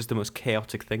 It was just the most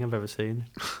chaotic thing I've ever seen.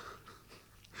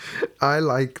 I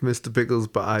like Mr. Pickles,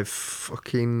 but I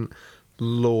fucking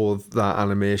loathe that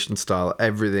animation style.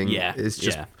 Everything is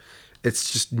just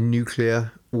it's just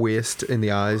nuclear waste in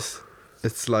the eyes.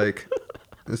 It's like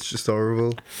it's just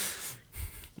horrible.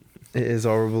 It is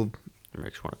horrible. It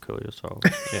makes you want to kill yourself.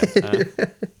 Yeah.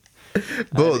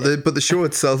 But the show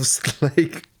itself's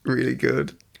like really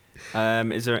good.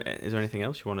 Is there anything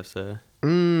else you want to say?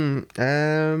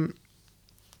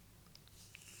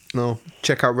 No,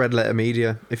 check out Red Letter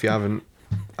Media if you haven't.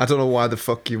 I don't know why the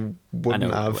fuck you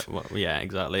wouldn't have. Well, yeah,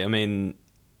 exactly. I mean,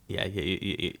 yeah,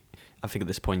 you, I think at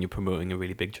this point you're promoting a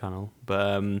really big channel,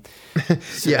 but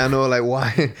yeah, I know. Like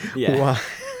why? Yeah.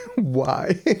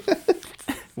 Why?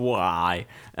 Why?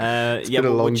 It's been a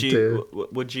long day.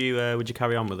 Would you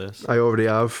carry on with this? I already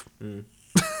have.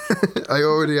 I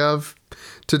already have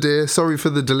today. Sorry for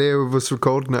the delay of us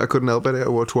recording it. I couldn't help it. I had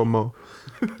to watch one more.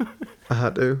 I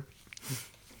had to.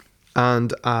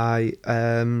 And I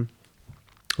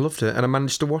loved it. And I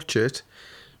managed to watch it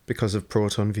because of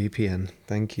Proton VPN.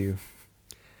 Thank you.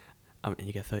 I mean,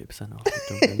 you get 30% off.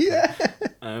 Don't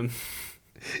Yeah.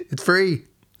 It's free.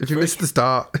 If you missed the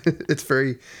start, it's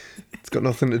free. It's got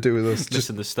nothing to do with us. Just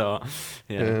in the start.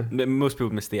 Yeah. Most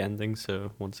people miss the ending,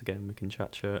 so once again we can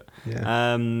chat shit.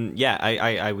 Yeah.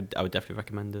 I would definitely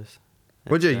recommend this.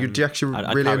 Would you? You actually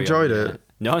really enjoyed it? Yeah.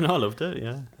 No, I loved it.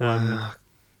 Yeah.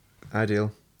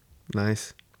 Ideal.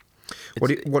 Nice. What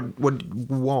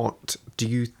do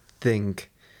you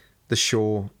think the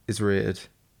show is rated?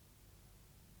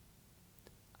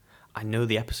 I know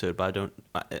the episode, but I don't.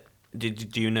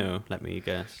 Do you know? Let me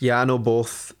guess. Yeah, I know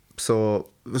both. So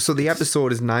the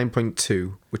episode is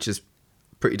 9.2, which is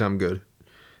pretty damn good.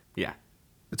 Yeah.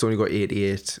 It's only got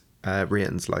 88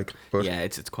 ratings, like. But, yeah,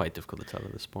 it's quite difficult to tell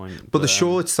at this point. But the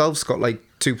show itself's got like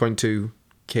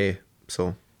 2.2K,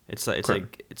 so. It's like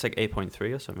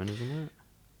 8.3 or something, isn't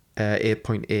it?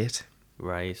 8.8.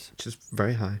 Right. Which is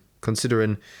very high,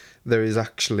 considering there is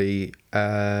actually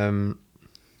 8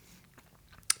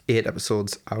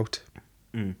 episodes out.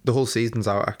 The whole season's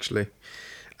out, actually.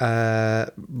 They're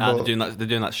doing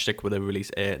that shtick where they release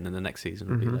 8 and then the next season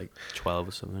will be like 12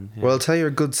 or something. Yeah. Well, I'll tell you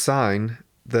a good sign.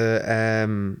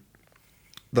 The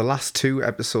last 2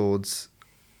 episodes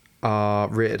are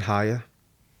rated higher.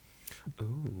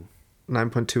 Ooh.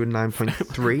 9.2 and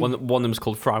 9.3. One of them's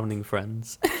called Frowning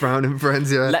Friends. Frowning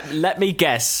Friends, yeah. Let me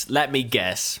guess.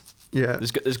 Yeah.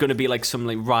 There's going to be like some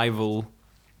like rival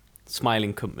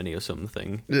smiling company or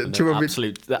something. Yeah, And do you they're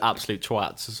want the absolute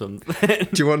twats or something.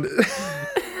 Do you want...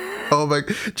 Oh my...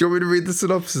 Do you want me to read the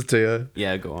synopsis to you?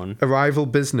 Yeah, go on. A rival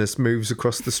business moves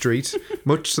across the street,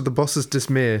 much to the boss's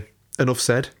dismay. Enough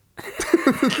said.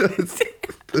 That's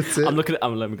it. I'm looking at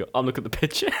the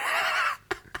picture.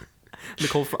 they're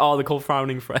called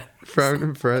Frowning Friends.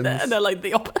 Frowning Friends. And they're like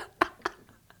the opposite.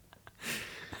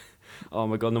 Oh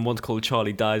my god! And then one's called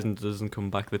Charlie Dies and doesn't come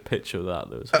back. The picture of that,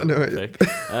 though. I know it.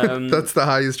 That's the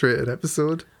highest rated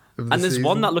episode of the And there's season.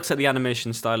 one that looks at the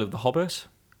animation style of The Hobbit.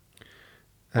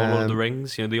 Or Lord of the Um,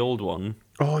 Rings, the old one.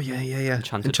 Oh, yeah.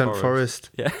 Enchanted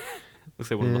Forest. Yeah.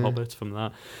 Looks like one of the Yeah. Hobbits from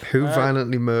that. Who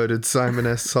violently murdered Simon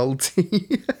S.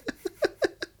 Salty?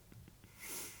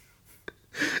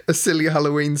 A silly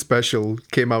Halloween special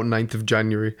came out 9th of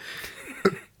January.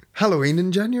 Halloween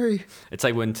in January? It's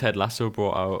like when Ted Lasso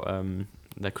brought out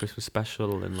their Christmas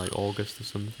special in like August or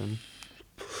something.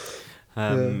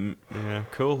 Yeah,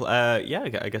 cool. Yeah,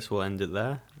 I guess we'll end it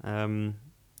there.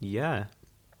 Yeah,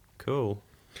 cool.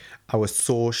 Our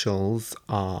socials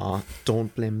are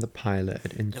Don't Blame the Pilot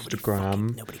at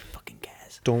Instagram. Nobody fucking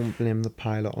cares. Don't Blame the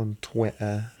Pilot on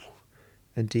Twitter.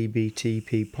 And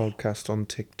DBTP Podcast on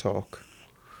TikTok.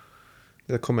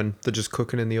 They're coming. They're just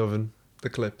cooking in the oven. The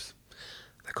clips.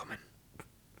 They're coming.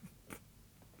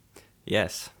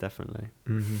 Yes, definitely.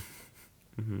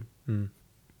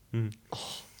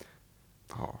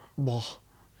 Oh.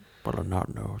 But on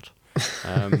that note,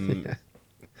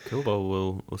 cool.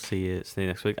 Well, we'll see you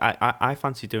next week. I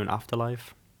fancy doing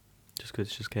Afterlife, just because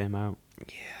it just came out,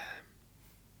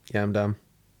 Yeah, I'm down.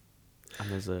 and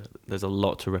there's a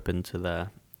lot to rip into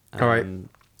there. All right.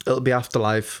 It'll be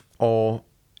Afterlife, or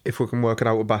if we can work it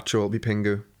out with Bacho, it'll be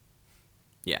Pingu.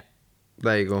 Yeah,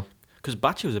 There you go. because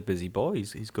Bacho's a busy boy.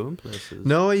 He's going places.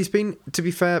 No, he's been, to be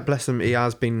fair, bless him, he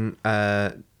has been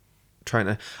trying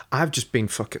to... I just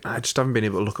haven't been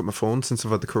able to look at my phone since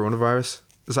I've had the coronavirus.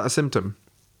 Is that a symptom?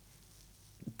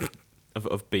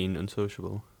 Of being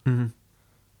unsociable. Mm-hmm.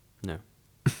 No.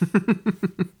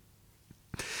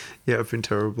 Yeah, I've been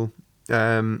terrible.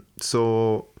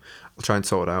 So I'll try and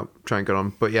sort it out, try and get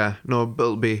on. But yeah, no,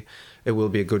 it will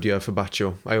be a good year for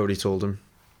Bacho. I already told him.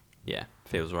 Yeah,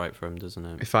 feels right for him, doesn't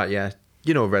it? In fact, yeah,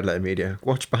 you know Red Letter Media.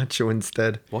 Watch Bacho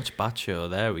instead. Watch Bacho.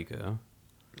 There we go.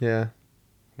 Yeah.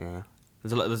 Yeah.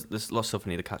 There's a lot of stuff I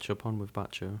need to catch up on with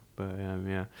Bacho, but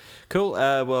yeah, cool.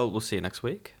 Well, we'll see you next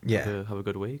week. Yeah. Have a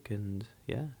good week, and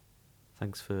yeah,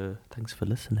 thanks for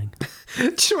listening. Do you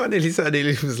know what I nearly said? I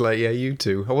nearly was like, yeah, you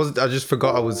too. I just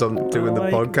forgot I was on doing the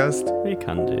podcast. You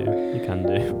can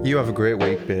do. You have a great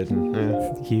week, Baden.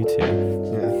 Yeah. You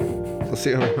too. Yeah. I'll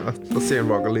see you in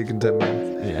Rocket League in 10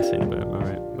 minutes. Yeah, see you in a bit. All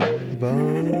right.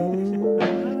 Bye.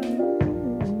 Bye.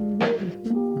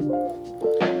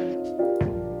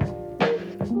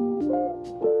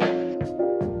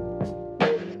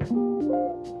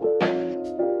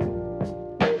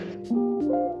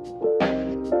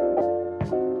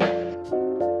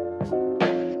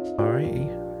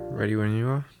 Ready when you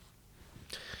are.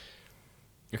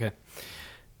 Okay.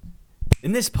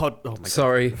 In this pod, oh my god,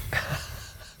 Sorry.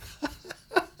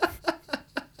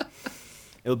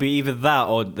 it'll be either that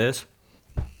or this.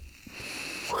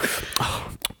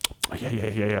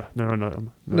 Yeah. No.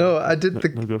 No, I did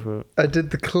No, go for it. I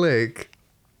did the click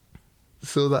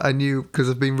so that I knew because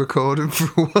I've been recording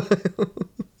for a while.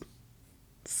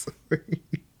 Sorry.